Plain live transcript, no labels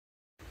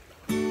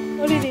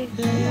Really?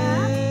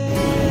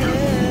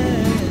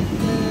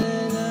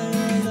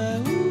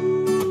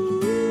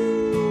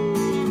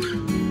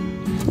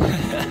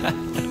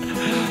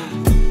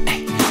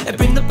 And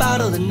bring the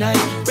bottle tonight.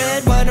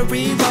 Red wine to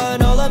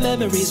rerun all our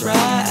memories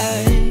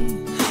right.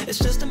 It's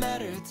just a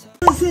matter of time.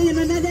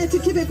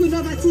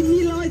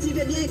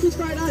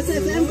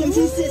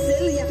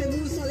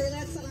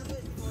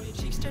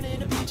 Cheeks turn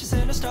into peaches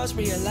and the stars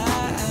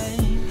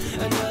realign.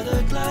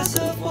 Another glass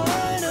of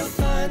wine to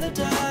find the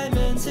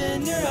diamonds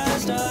in your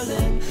eyes,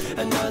 darling.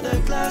 Another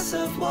glass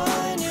of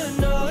wine, you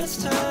know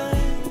it's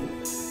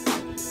time.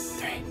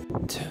 3,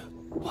 2,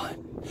 1.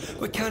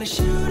 We're counting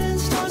shooting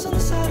stars on the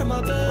side of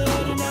my bed,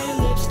 and now your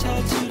lips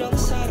tattooed on the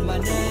side of my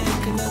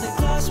neck. Another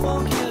glass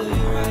won't kill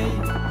you,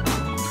 right?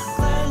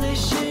 Gladly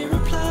she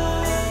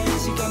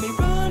replies. You got me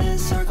running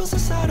circles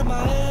inside of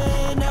my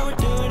head. Now we're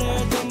doing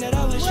everything that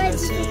I wish I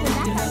said.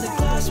 Another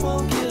glass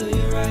won't kill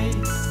you, right?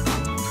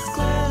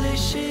 Gladly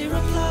she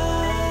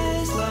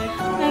replies like.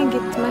 Ang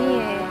gitma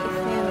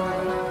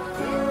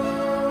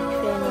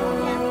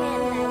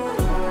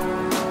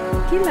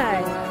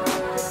Kilay.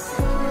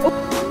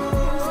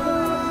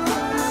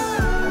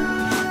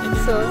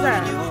 Sosa.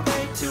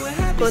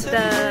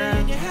 Kota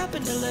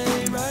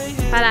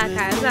para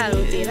casa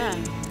rutira.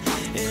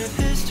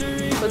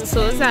 Kota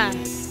sosa.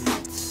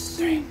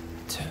 3,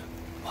 2,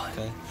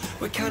 1.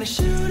 We're counting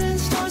shooting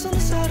stars on the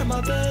side of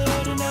my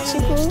bed, and now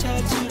your lips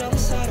tattooed on the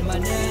side of my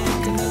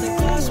neck. Another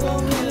glass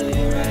won't kill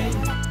you, right?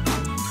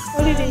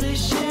 Gladly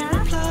she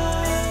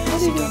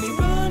replies. You got me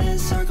running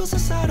circles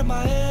inside of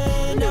my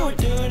head. Now we're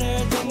doing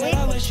everything that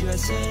I wish you had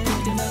said.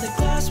 Another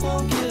glass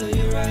won't kill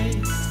you, right?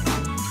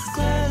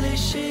 Gladly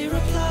she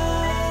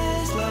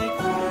replies like.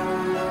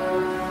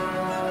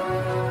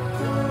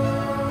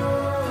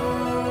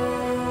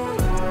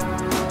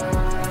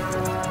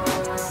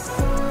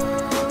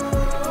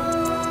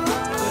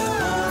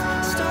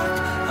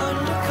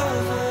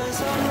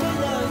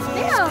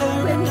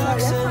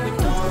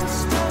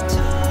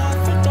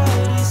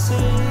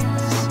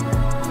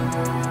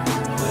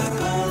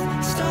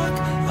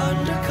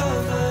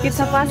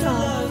 Kita pasang.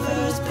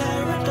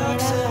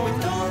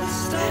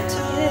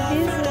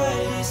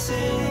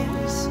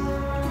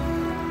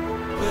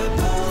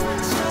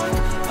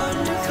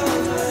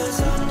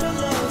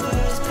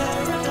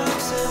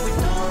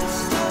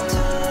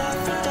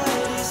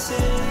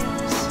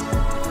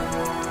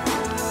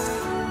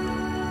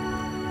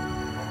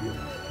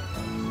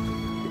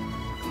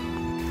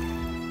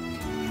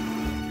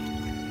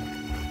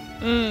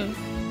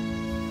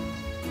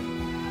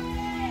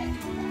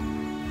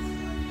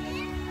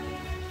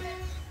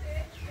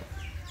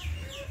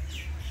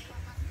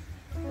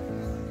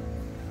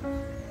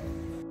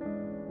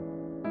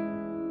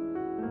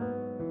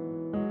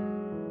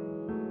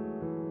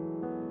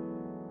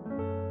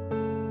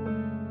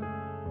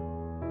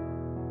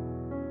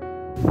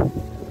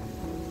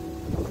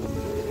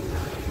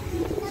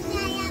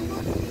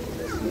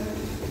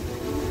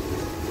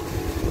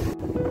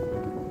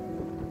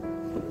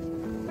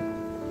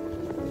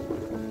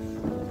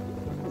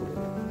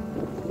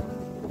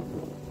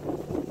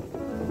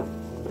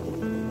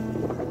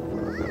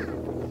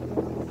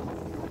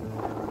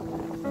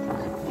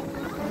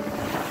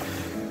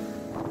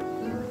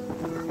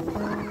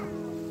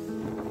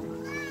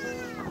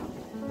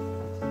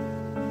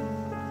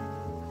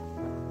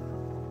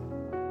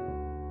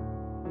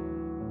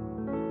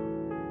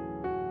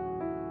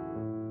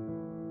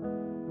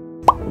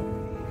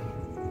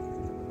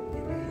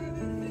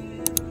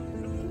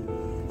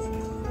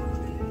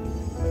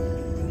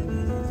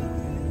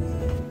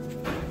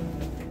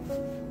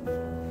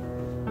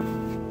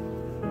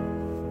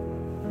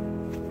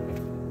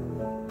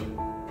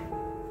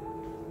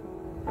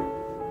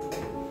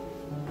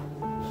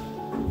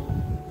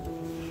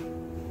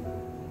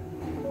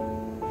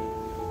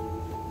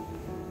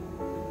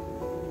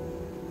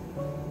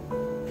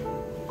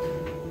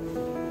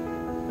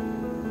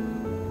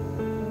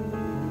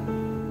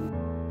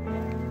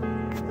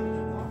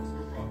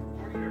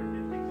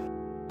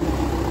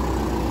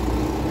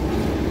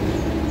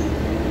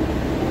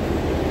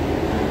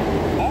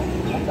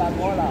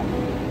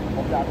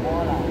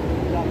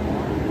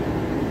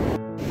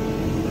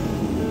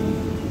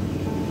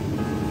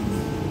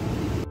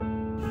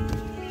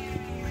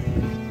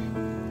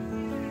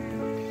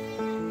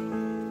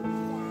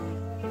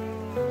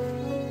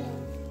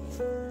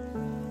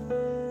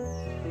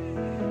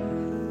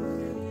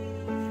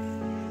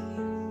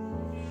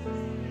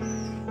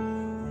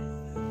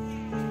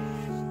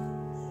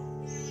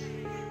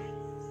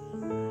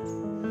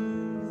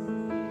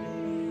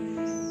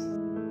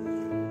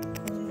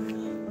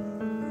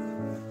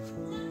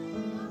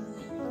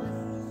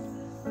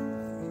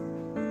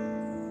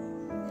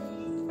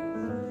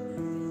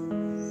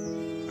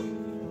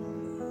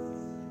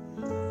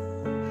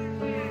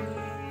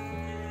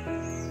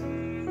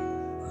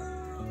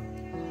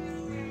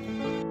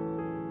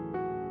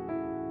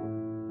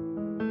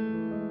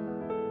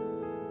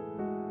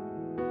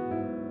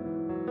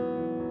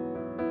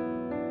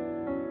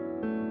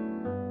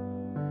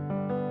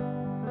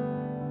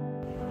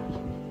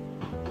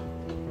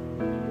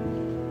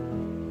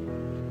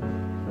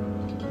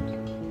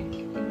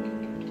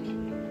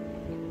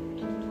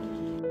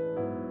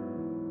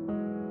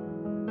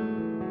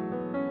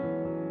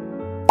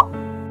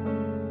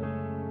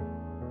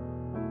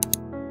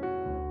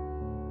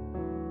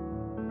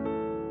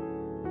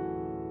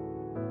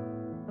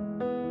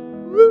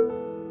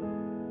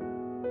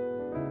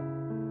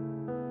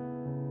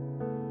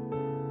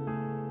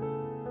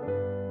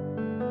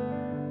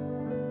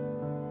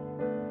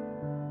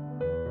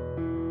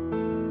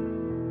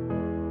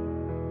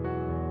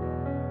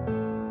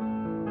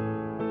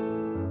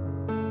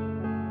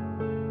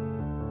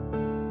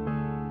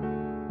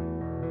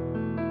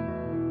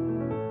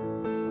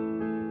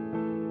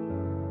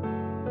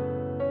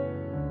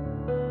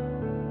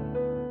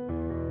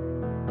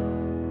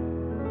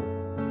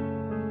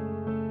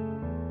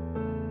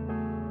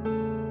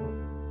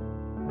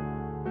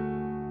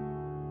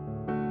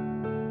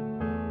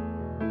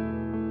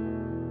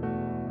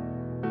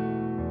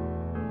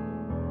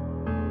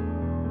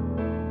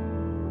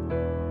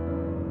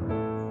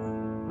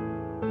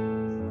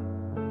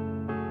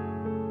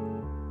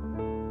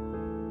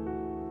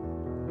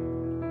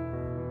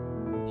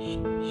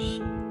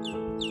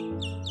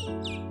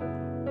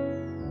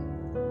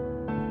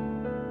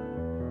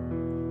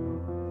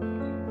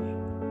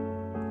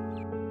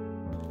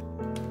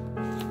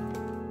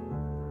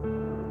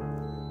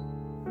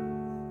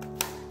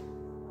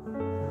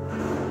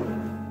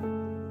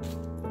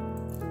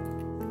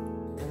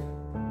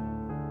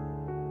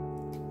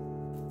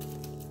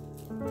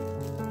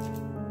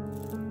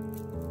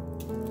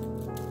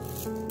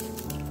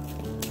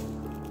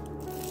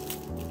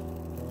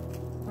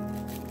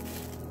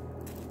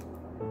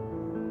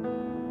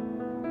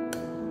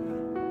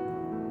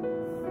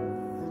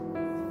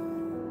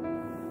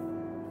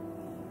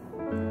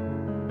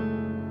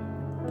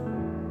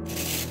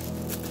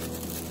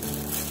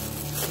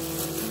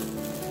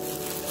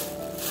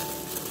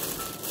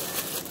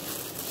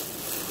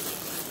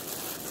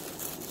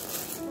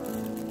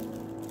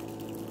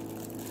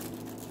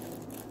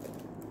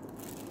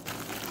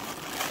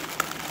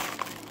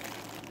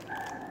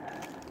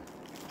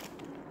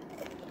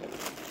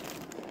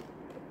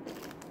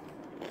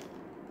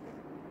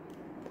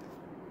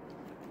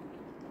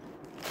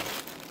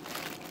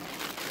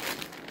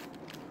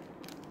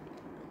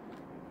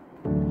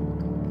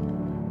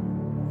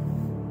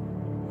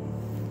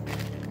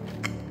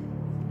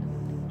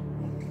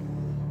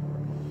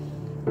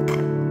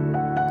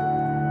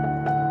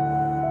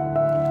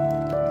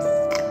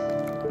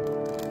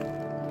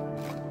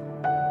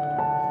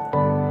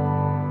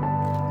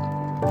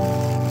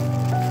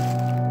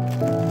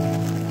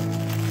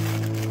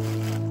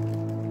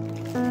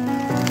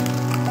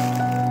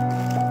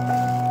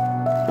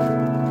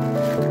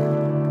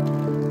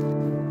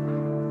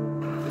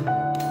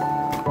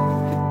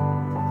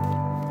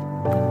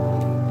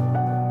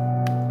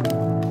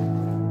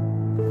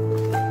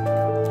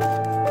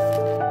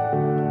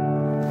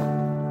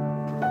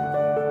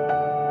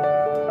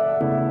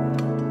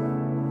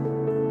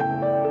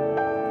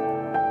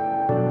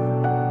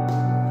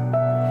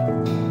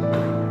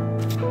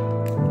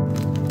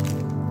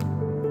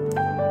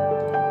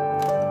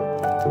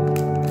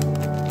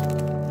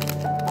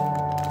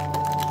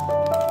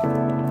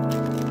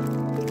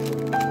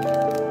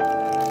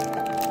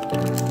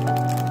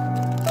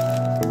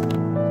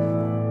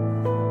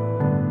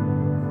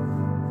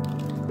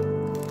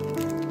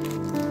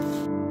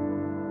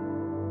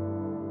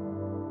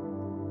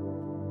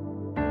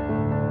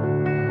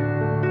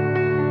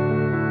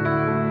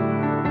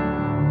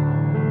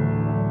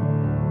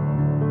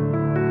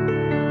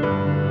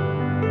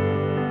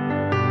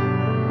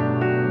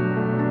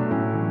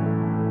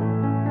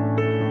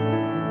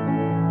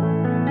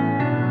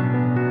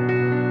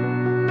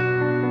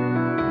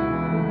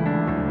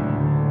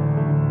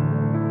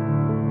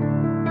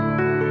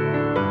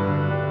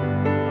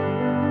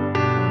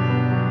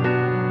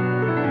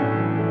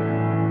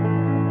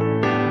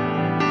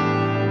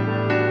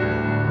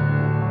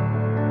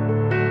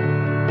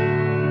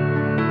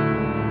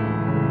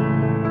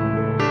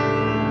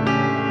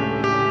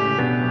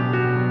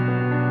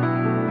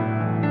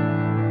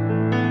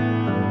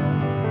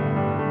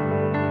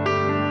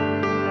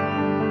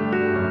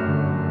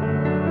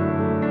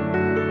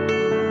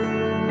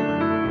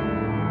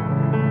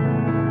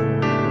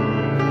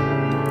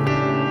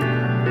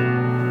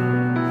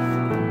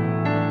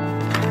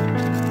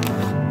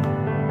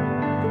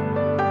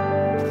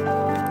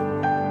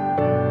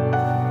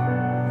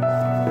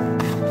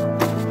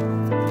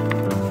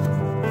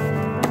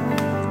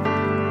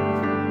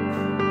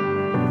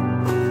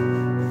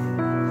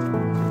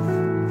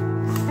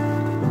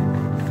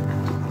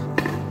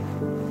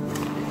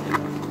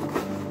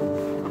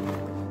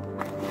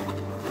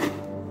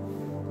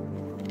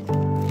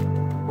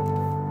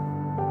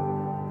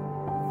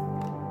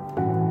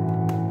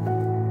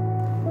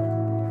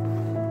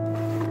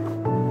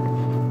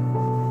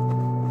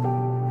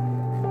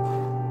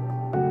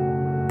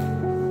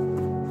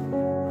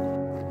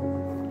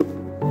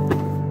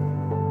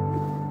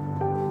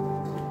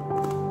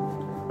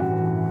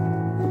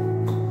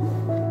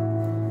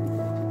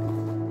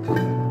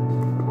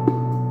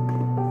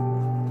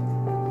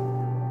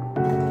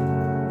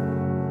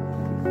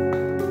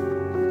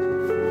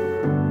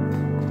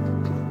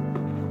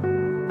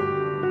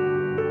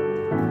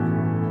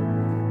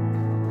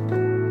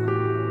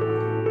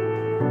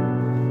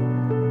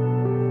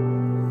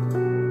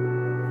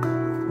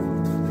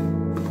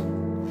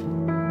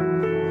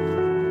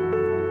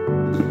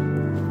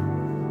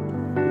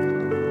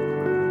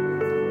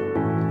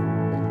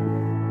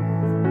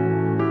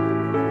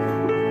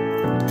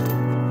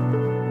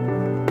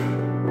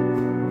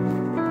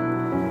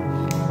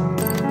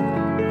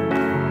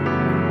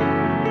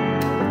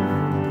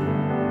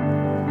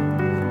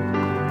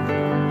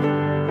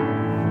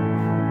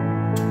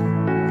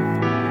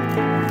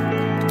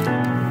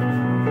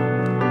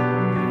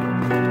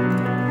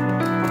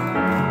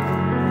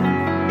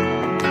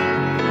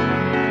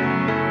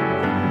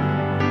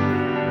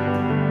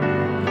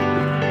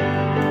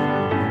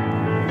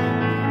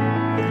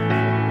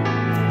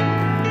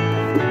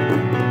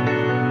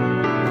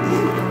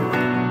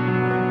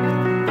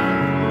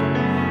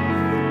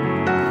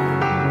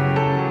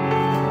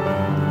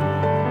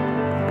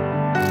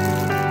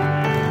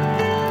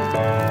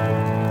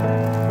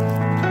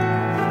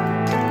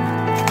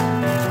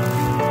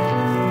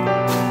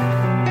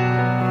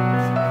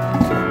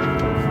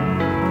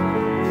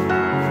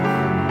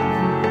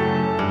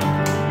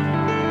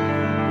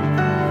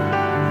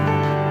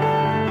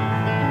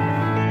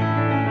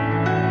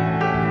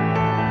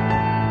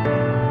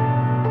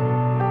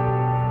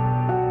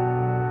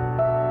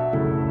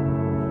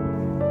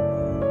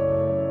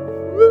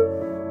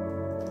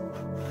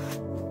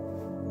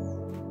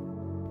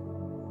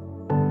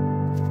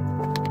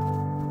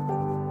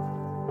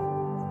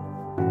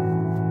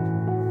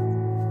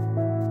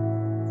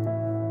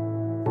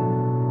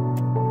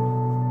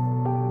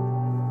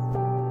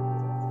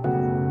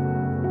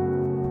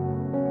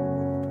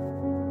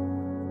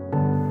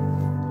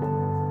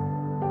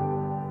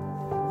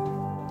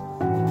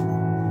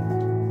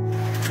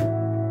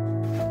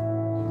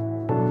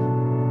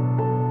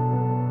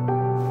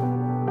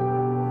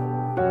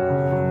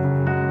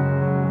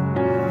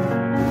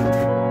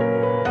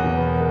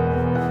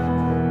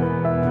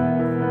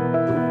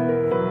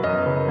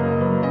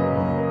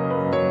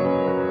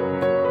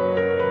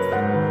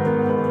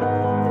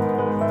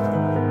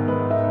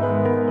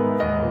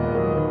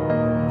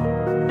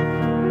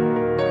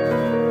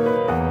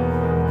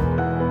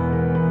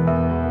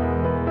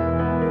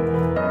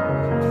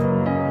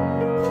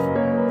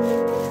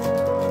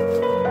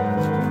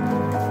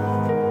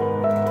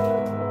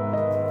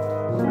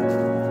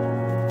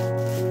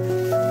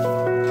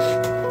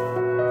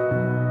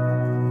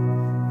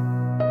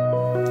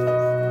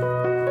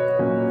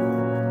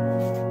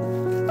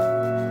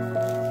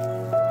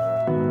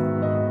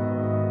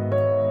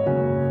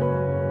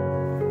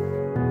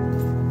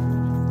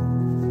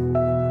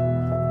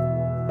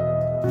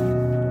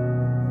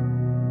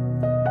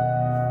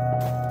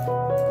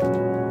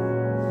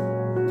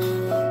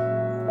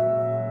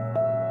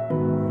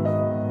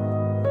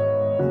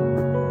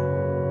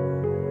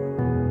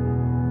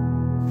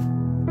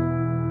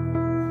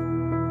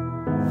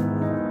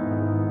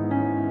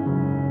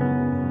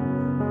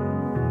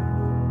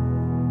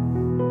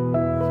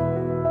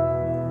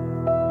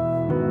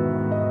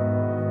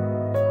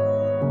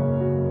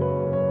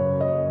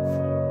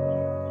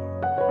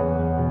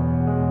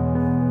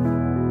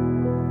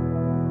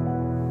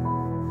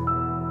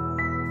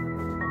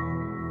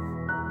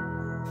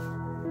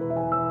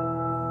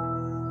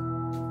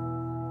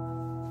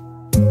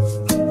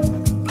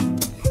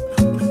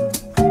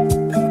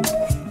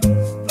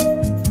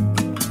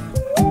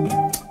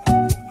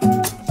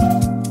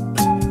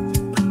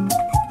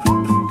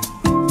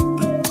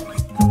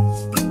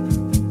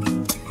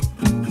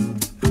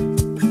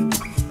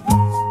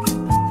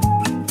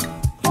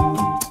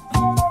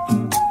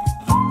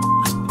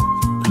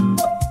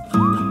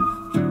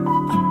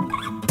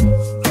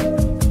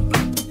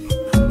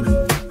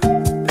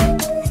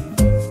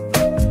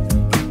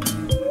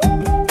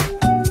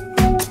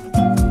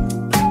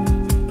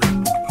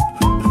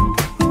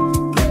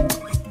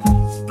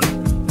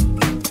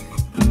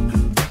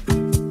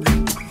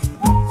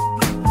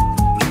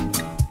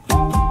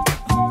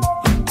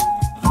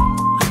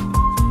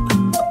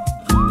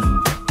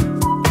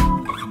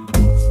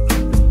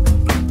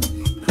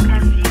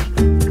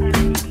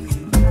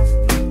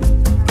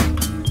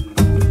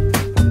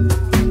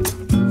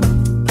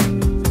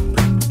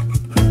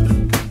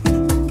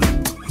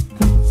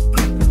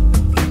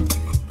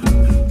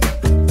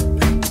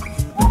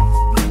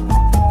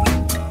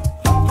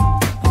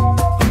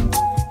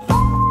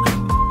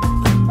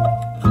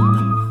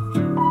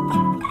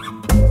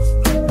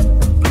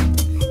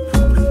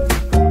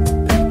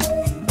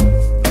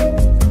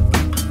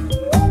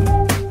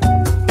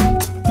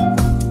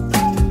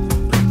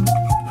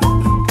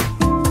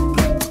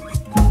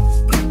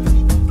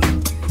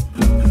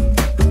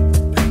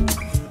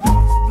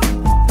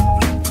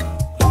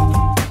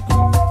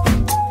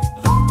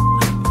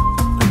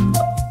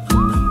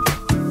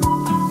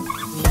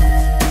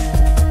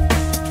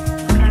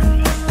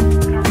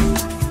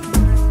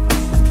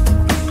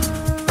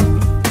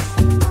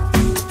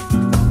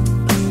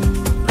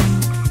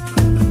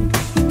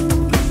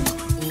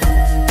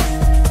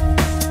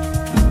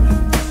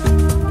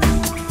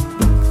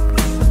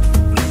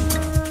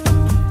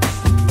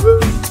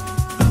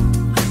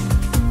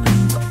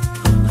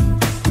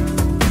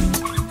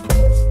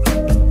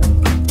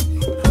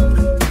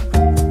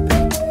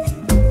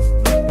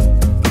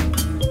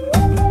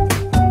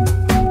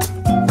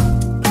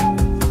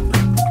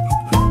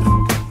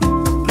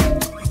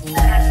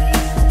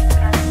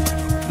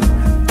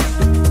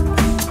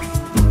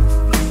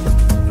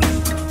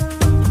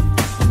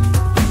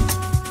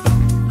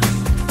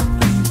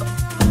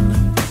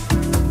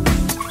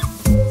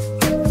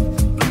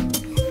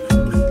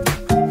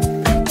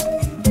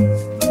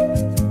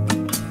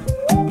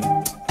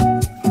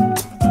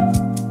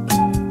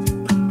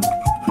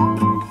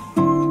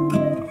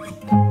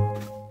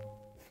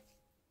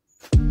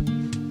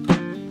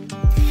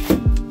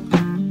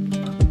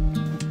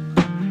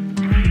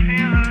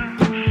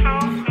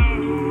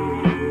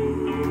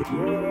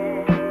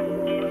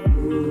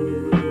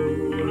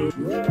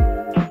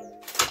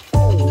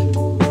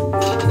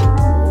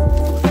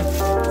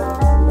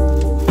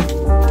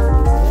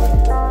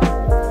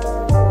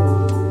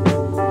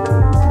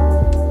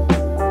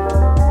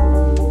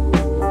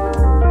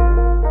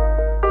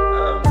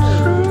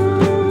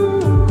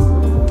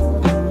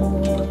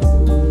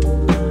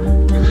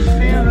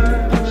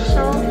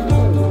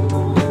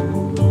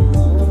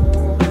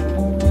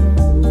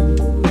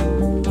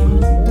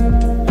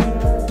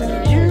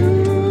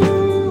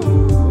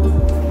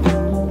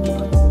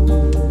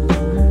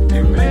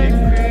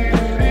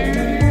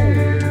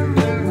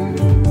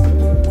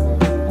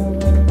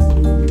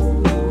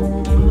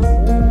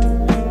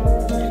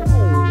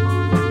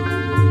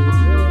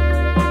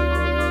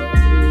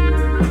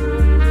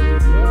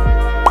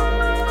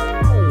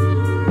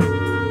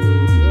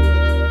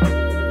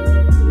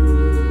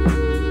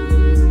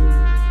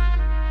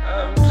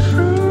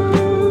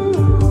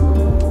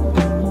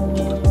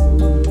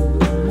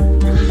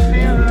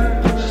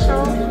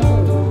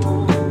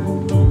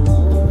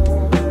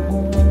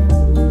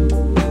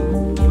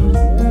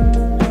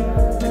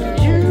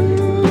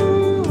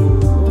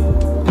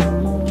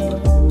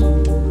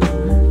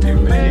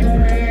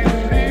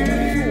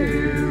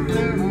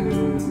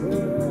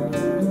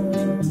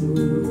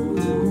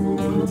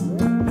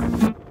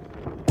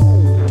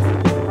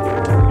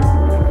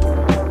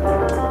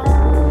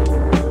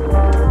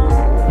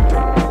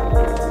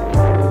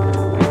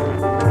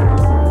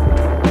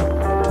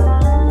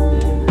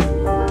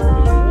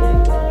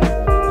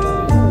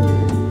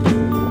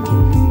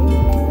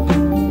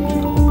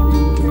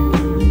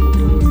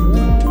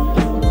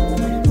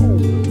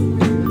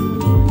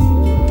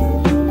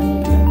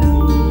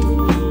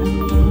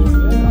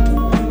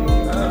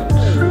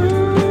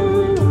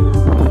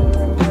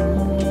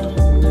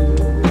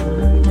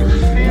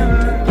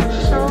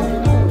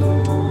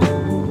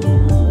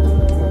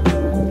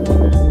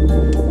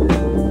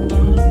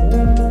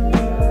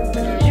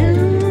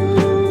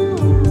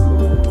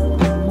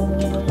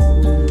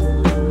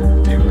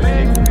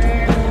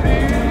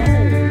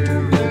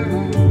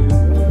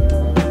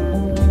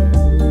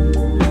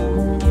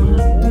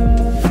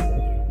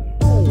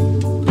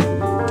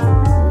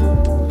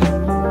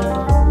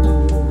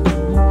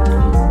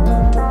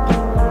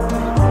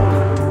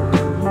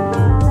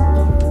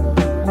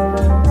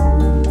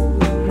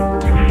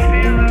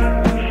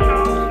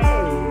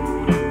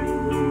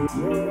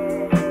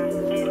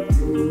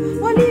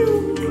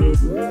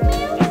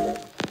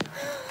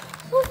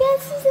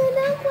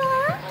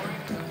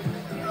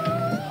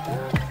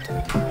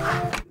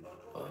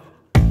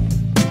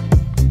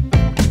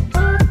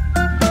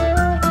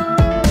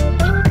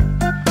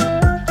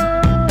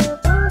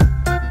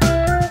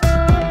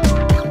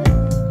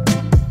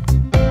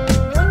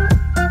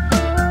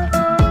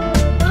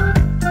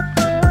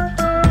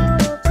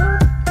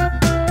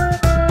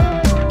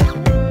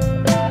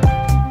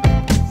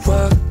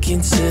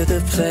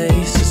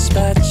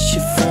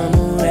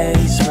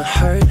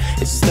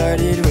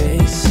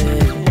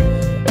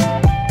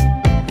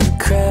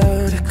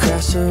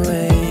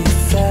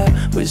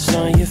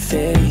 your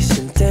face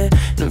and then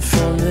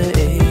from the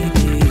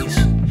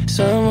 80s.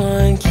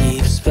 Someone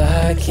keeps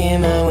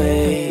blocking my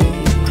way.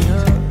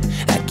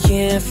 I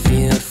can't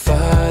feel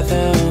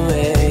farther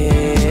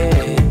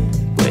away.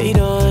 Wait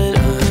on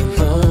a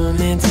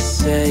moment to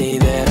say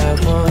that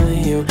I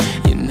want you.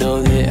 You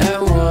know that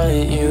I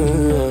want you.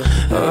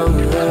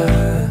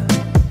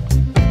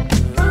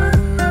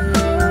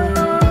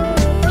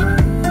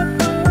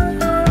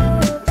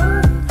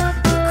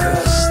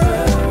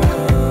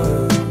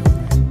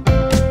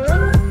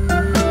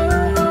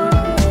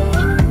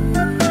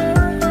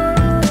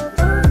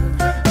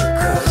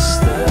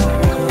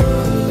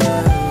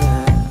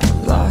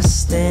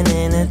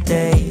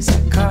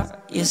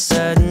 Your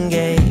sudden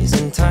gaze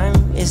and time,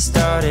 it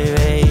started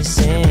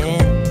racing.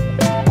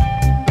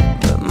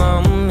 But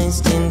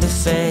moments tend to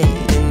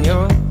fade and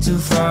you're too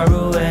far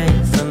away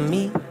for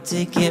me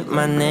to get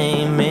my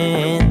name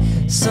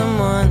in.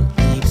 Someone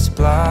keeps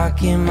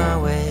blocking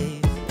my way.